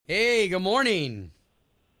Hey, good morning.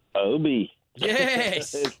 Obi.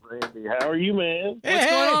 Yes. It's Randy. How are you, man? What's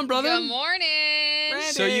going on, brother? Good morning. Randy.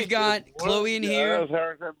 So you've got Chloe in here. How's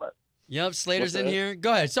everybody? Yep, Slater's What's in that? here.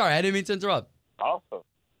 Go ahead. Sorry, I didn't mean to interrupt. Awesome.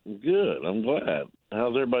 Good. I'm glad.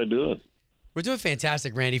 How's everybody doing? We're doing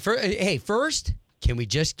fantastic, Randy. First, can we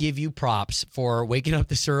just give you props for waking up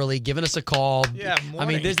this early, giving us a call? Yeah, I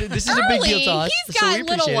mean, this is a Early. big deal to us. He's so got we appreciate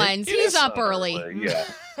little it. ones. He's up early. Yeah.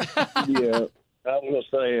 Yeah. I was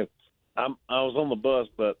saying, I was on the bus,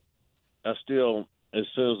 but I still, as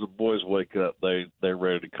soon as the boys wake up, they're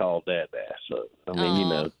ready to call Dad. So I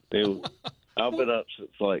mean, I've been up since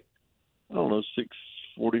like I don't know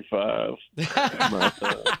 6:45.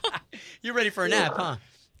 You're ready for a nap, huh?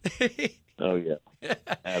 Oh yeah,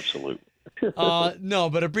 absolutely. No,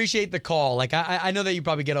 but appreciate the call. Like I know that you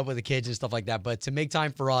probably get up with the kids and stuff like that, but to make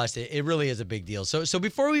time for us, it really is a big deal. So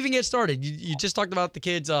before we even get started, you just talked about the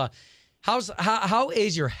kids. How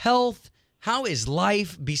is your health? How is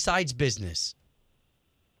life besides business?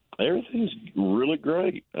 Everything's really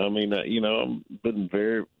great. I mean, I've been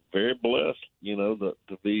very, very blessed, to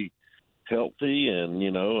be healthy and,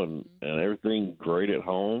 and everything great at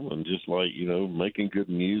home and just like, making good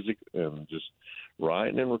music and just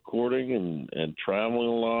writing and recording and traveling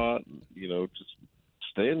a lot, just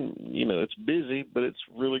staying, it's busy, but it's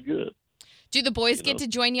really good. Do the boys get to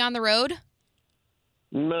join you on the road?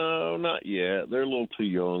 No, not yet. They're a little too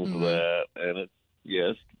young for that. And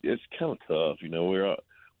it's kind of tough.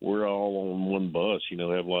 We're all on one bus,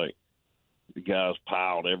 have like the guys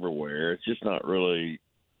piled everywhere. It's just not really,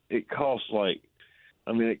 it costs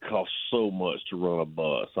so much to run a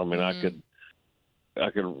bus. I mean, I could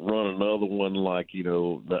run another one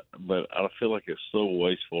but I feel like it's so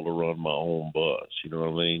wasteful to run my own bus. You know what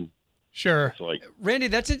I mean? Sure. It's like, Randy,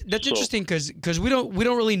 that's interesting because we don't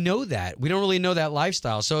really know that. We don't really know that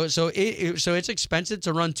lifestyle. So it's expensive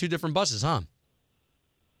to run two different buses, huh?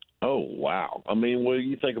 oh, wow. I mean, when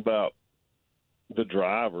you think about the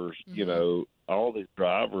drivers, all these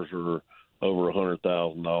drivers are over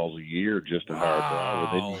 $100,000 a year just to hire a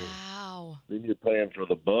driver. Then you're paying for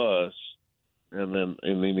the bus, and then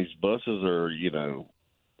these buses are,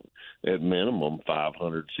 at minimum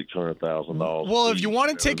 $500,000, $600,000. Well, if you want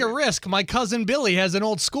to take a risk, my cousin Billy has an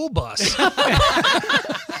old school bus.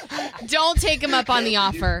 Don't take him up on the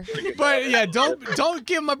offer. But yeah, don't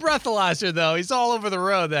give him a breathalyzer though. He's all over the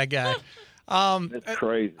road, that guy. It's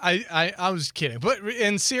crazy. I was kidding. But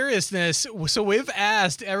in seriousness, so we've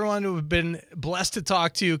asked everyone who've been blessed to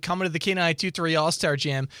talk to coming to the K923 All-Star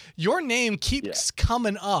Jam. Your name keeps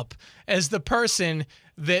coming up as the person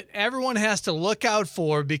that everyone has to look out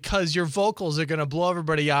for because your vocals are going to blow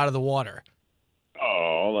everybody out of the water.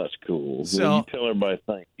 Oh, that's cool. So, well, you tell everybody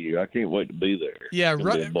thank you. I can't wait to be there. Yeah,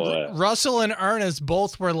 Be Russell and Ernest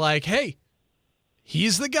both were like, hey,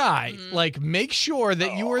 he's the guy. Like, make sure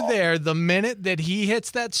that you are there the minute that he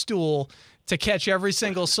hits that stool to catch every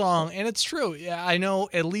single song. And it's true. Yeah, I know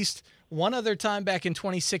at least one other time back in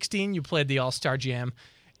 2016 you played the All-Star Jam.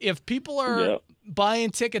 If people are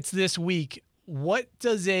buying tickets this week, what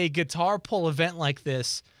does a guitar pull event like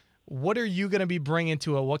this, what are you going to be bringing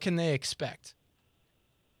to it? What can they expect?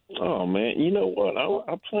 Oh, man. You know what?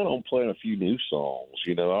 I plan on playing a few new songs.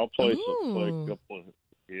 I'll play a couple of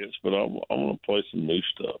hits, but I'm going to play some new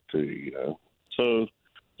stuff, too, So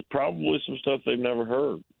probably some stuff they've never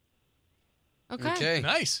heard. Okay.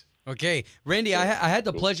 Nice. Okay, Randy, I had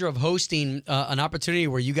the pleasure of hosting an opportunity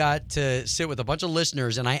where you got to sit with a bunch of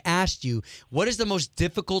listeners, and I asked you, what is the most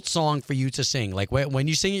difficult song for you to sing? Like, when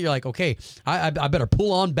you sing it, you're like, okay, I better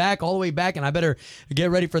pull on back, all the way back, and I better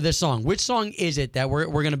get ready for this song. Which song is it that we're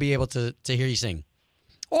going to be able to hear you sing?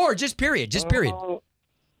 Or just period. Gosh,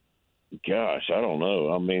 I don't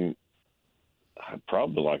know. I mean,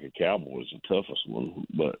 probably like a Cowboy is the toughest one,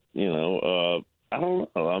 but, I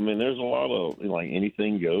don't know. I mean, there's a lot of, like,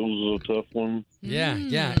 Anything Goes is a tough one. Yeah.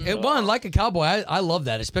 It won like a cowboy. I love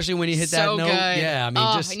that, especially when you hit that note. Good. Yeah, I mean,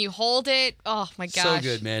 and you hold it. Oh, my gosh. So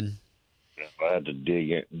good, man. I had to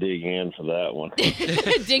dig in for that one.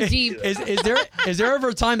 Dig deep. Is there ever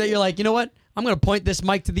a time that you're like, you know what? I'm going to point this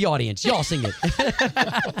mic to the audience. Y'all sing it.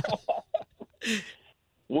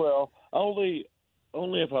 Well, only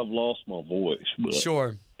if I've lost my voice. But,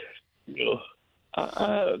 Sure.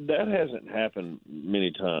 That hasn't happened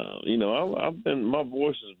many times. My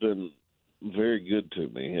voice has been very good to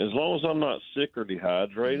me. As long as I'm not sick or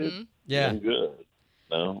dehydrated, I'm good.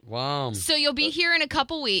 No. Wow. So you'll be here in a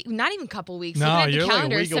couple weeks. Not even a couple weeks. No, Looking at you're the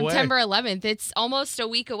calendar, like a week away. September 11th. It's almost a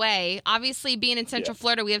week away. Obviously, being in Central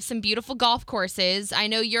Florida, we have some beautiful golf courses. I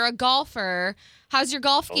know you're a golfer. How's your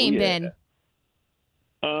golf game been?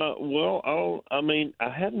 I mean, I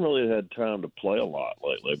hadn't really had time to play a lot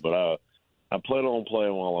lately, but I plan on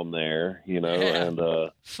playing while I'm there, you know, Yeah.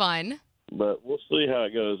 and Fun. but we'll see how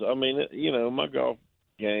it goes. I mean, you know, my golf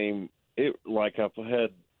game, I've had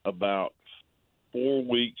about 4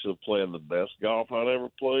 weeks of playing the best golf I'd ever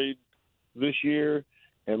played this year,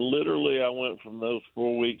 and literally I went from those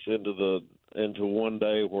 4 weeks into one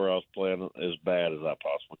day where I was playing as bad as I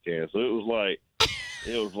possibly can. So it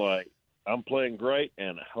was like I'm playing great,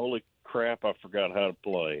 and holy crap, I forgot how to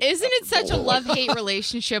play. Isn't it such a Boy. love-hate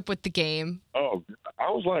relationship with the game? Oh,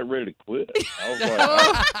 I was like ready to quit. I was like,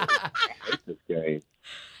 I hate this game.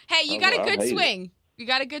 Hey, you I- got a I good hate it. swing. You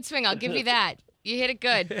got a good swing. I'll give you that. You hit it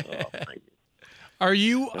good. Oh, thank you.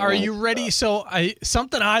 Are you ready? So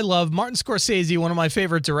something I love, Martin Scorsese, one of my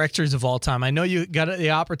favorite directors of all time. I know you got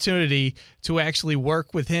the opportunity to actually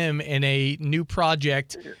work with him in a new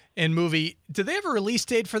project and movie. Did they have a release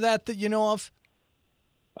date for that you know of?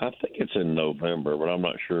 I think it's in November, but I'm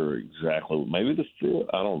not sure exactly. Maybe the 5th.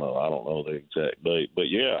 I don't know. I don't know the exact date, but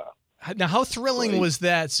yeah. Now, how thrilling was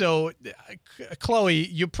that? So, Chloe,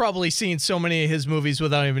 you've probably seen so many of his movies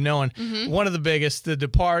without even knowing. Mm-hmm. One of the biggest, The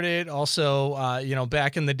Departed. Also,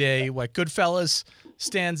 back in the day, Goodfellas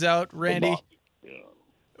stands out. Randy. Yeah.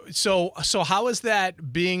 So how is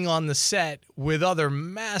that being on the set with other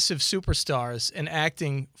massive superstars and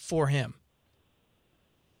acting for him?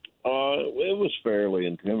 It was fairly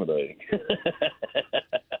intimidating.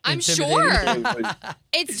 I'm Intimidating. sure.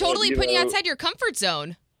 It's totally You putting you know- outside your comfort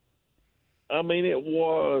zone. I mean, it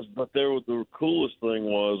was, but the coolest thing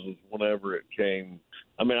was whenever it came.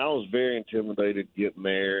 I mean, I was very intimidated getting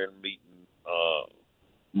there and meeting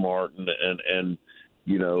Martin and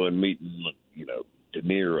meeting De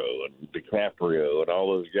Niro and DiCaprio and all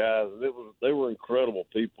those guys. They were incredible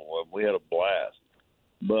people, and we had a blast.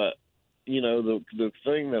 But the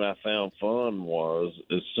thing that I found fun was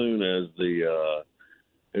as soon as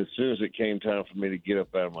it came time for me to get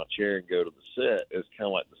up out of my chair and go to the set, it's kind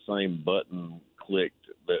of like the same button clicked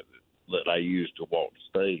that I used to walk the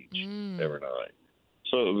stage every night.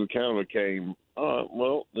 So it kind of became,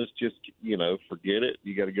 let's just, forget it.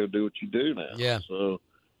 You got to go do what you do now. Yeah. So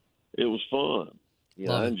it was fun.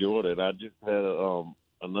 Love I it. enjoyed it. I just had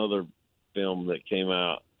another film that came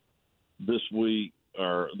out this week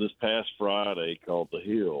or this past Friday called The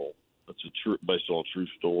Hill. It's based on a true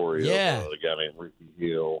story Yeah. of a guy named Ricky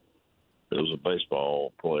Hill. It was a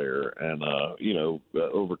baseball player and,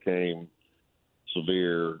 overcame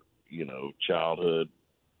severe, childhood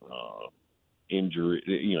injury,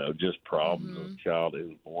 just problems as a child he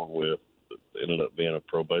was born with. Ended up being a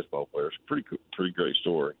pro baseball player. It's a pretty great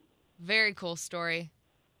story. Very cool story.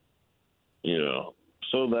 So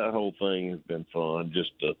that whole thing has been fun.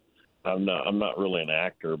 I'm not really an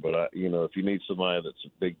actor, but if you need somebody that's a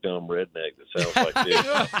big dumb redneck that sounds like this,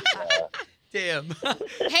 Damn.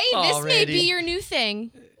 Hey, this may be your new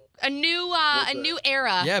thing. A new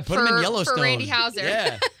era. Yeah, put him in Yellowstone. For Randy Houser.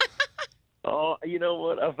 Yeah. oh, you know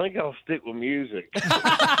what? I think I'll stick with music.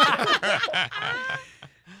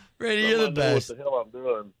 Randy, you're the I know best. What the hell I'm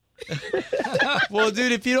doing? Well,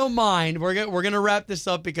 dude, if you don't mind, we're gonna wrap this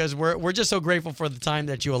up because we're just so grateful for the time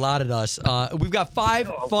that you allotted us. We've got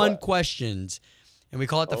 5 fun questions, and we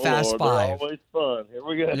call it the Fast Lord, 5. They're always fun. Here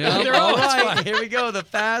we go. Yeah, They're all always right, fun. here we go, the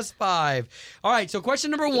Fast 5. All right, so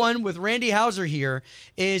question number 1 with Randy Houser here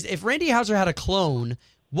is: if Randy Houser had a clone,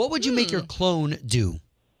 what would you make your clone do?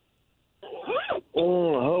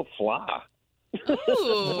 Oh, fly.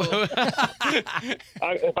 Ooh.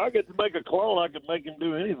 If I get to make a clone, I could make him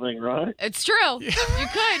do anything, right? It's true. You could.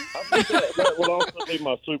 I think that would also be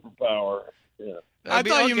my superpower. Yeah. I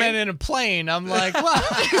thought you meant in a plane. I'm like, well,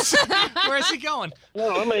 where's he going?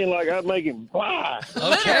 No, I mean, like, I'd make him fly.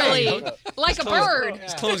 Literally. Okay. Like a bird.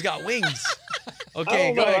 His clone's got wings. I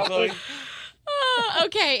Okay, don't go know, ahead, I Chloe. think-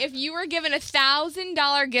 Okay, if you were given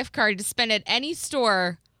 $1,000 gift card to spend at any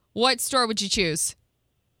store, what store would you choose?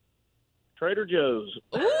 Trader Joe's.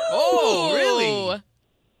 Oh, really? Ooh.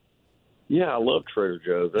 Yeah, I love Trader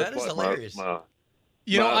Joe's. That's That is like hilarious. My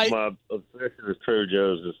obsession is Trader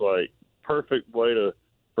Joe's. Is like perfect way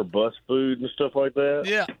for bus food and stuff like that.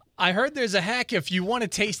 Yeah. I heard there's a hack. If you want to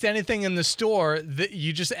taste anything in the store, that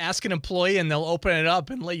you just ask an employee and they'll open it up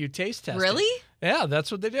and let you taste test it. Really? Yeah,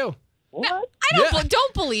 that's what they do. What? I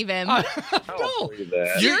don't believe him. I don't believe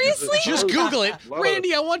that. Seriously? Just Google it. Love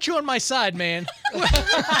Randy, I want you on my side, man.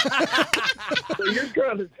 So you're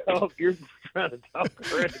trying to talk. You're trying to talk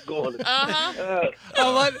Randy going.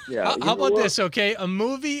 Uh-huh. Yeah, How about this, okay? A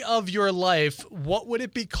movie of your life, what would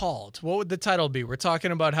it be called? What would the title be? We're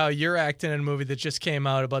talking about how you're acting in a movie that just came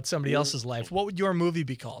out about somebody else's life. What would your movie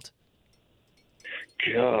be called?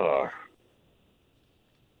 God.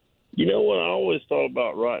 You know what? I always thought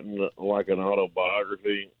about writing like an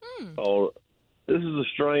autobiography. Called, this is a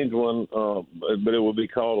strange one, but it would be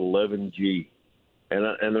called 11G.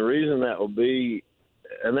 And the reason that would be,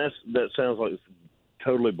 and that sounds like it's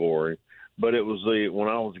totally boring, but it was when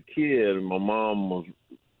I was a kid, and my mom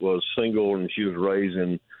was single, and she was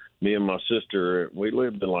raising me and my sister. We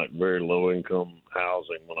lived in like very low income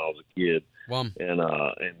housing when I was a kid, and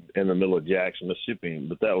in the middle of Jackson, Mississippi.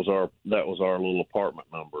 But that was our little apartment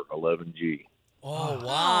number, 11G. Oh,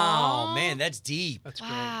 wow. Man, that's deep. That's great.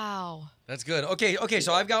 Wow. That's good. Okay,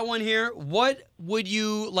 so I've got one here. What would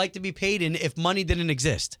you like to be paid in if money didn't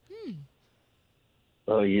exist?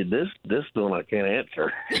 Oh, yeah, this one I can't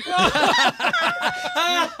answer.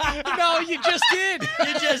 No, you just did.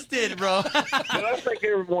 You just did, bro. But I think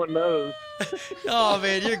everyone knows. Oh,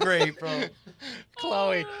 man, you're great, bro.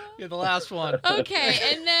 Chloe, you're the last one. Okay,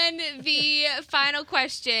 and then the final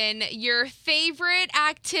question, your favorite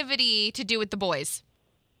activity to do with the boys?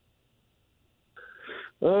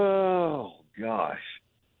 Oh, gosh.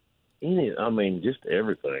 Just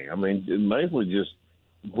everything. Mainly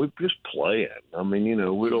we just play it.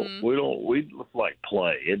 We like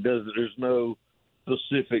play. There's no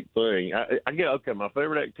specific thing. I get, okay, my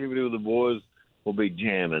favorite activity with the boys will be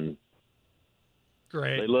jamming.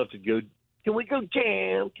 Great. They love to go, can we go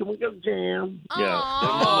jam? Can we go jam? Yeah.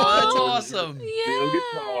 Oh, that's awesome. Steel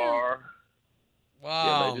guitar. Wow.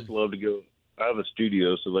 Yeah, they just love to go. I have a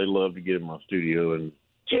studio, so they love to get in my studio and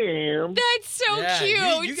jam. That's so Yeah,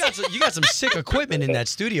 cute. you got some sick equipment in that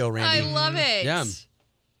studio, Randy. I love it. Yeah.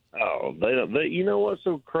 Oh, they you know what's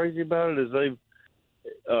so crazy about it is they've,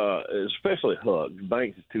 especially Huck.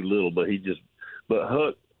 Banks is too little, but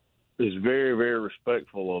Huck is very, very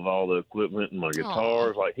respectful of all the equipment and my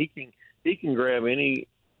guitars. Like he can grab any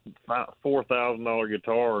 $4,000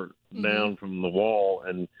 guitar down from the wall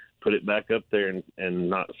and put it back up there and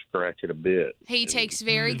not scratch it a bit. He takes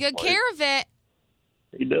very good care of it.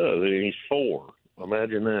 He does. And he's 4.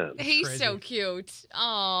 Imagine that. He's crazy. so cute.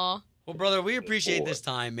 Aw. Well, brother, we appreciate this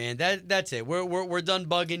time, man. That's it. We're done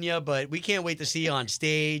bugging you, but we can't wait to see you on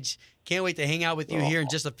stage. Can't wait to hang out with you here in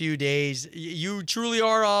just a few days. You truly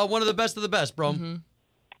are one of the best, bro. Mm-hmm.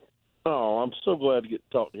 Oh, I'm so glad to get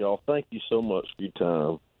to talk to y'all. Thank you so much for your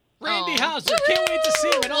time. Randy Hauser, can't wait to see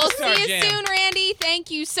him at We'll All-Star see you Jam. soon, Randy. Thank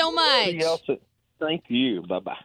you so much. See y'all soon. Thank you. Bye-bye.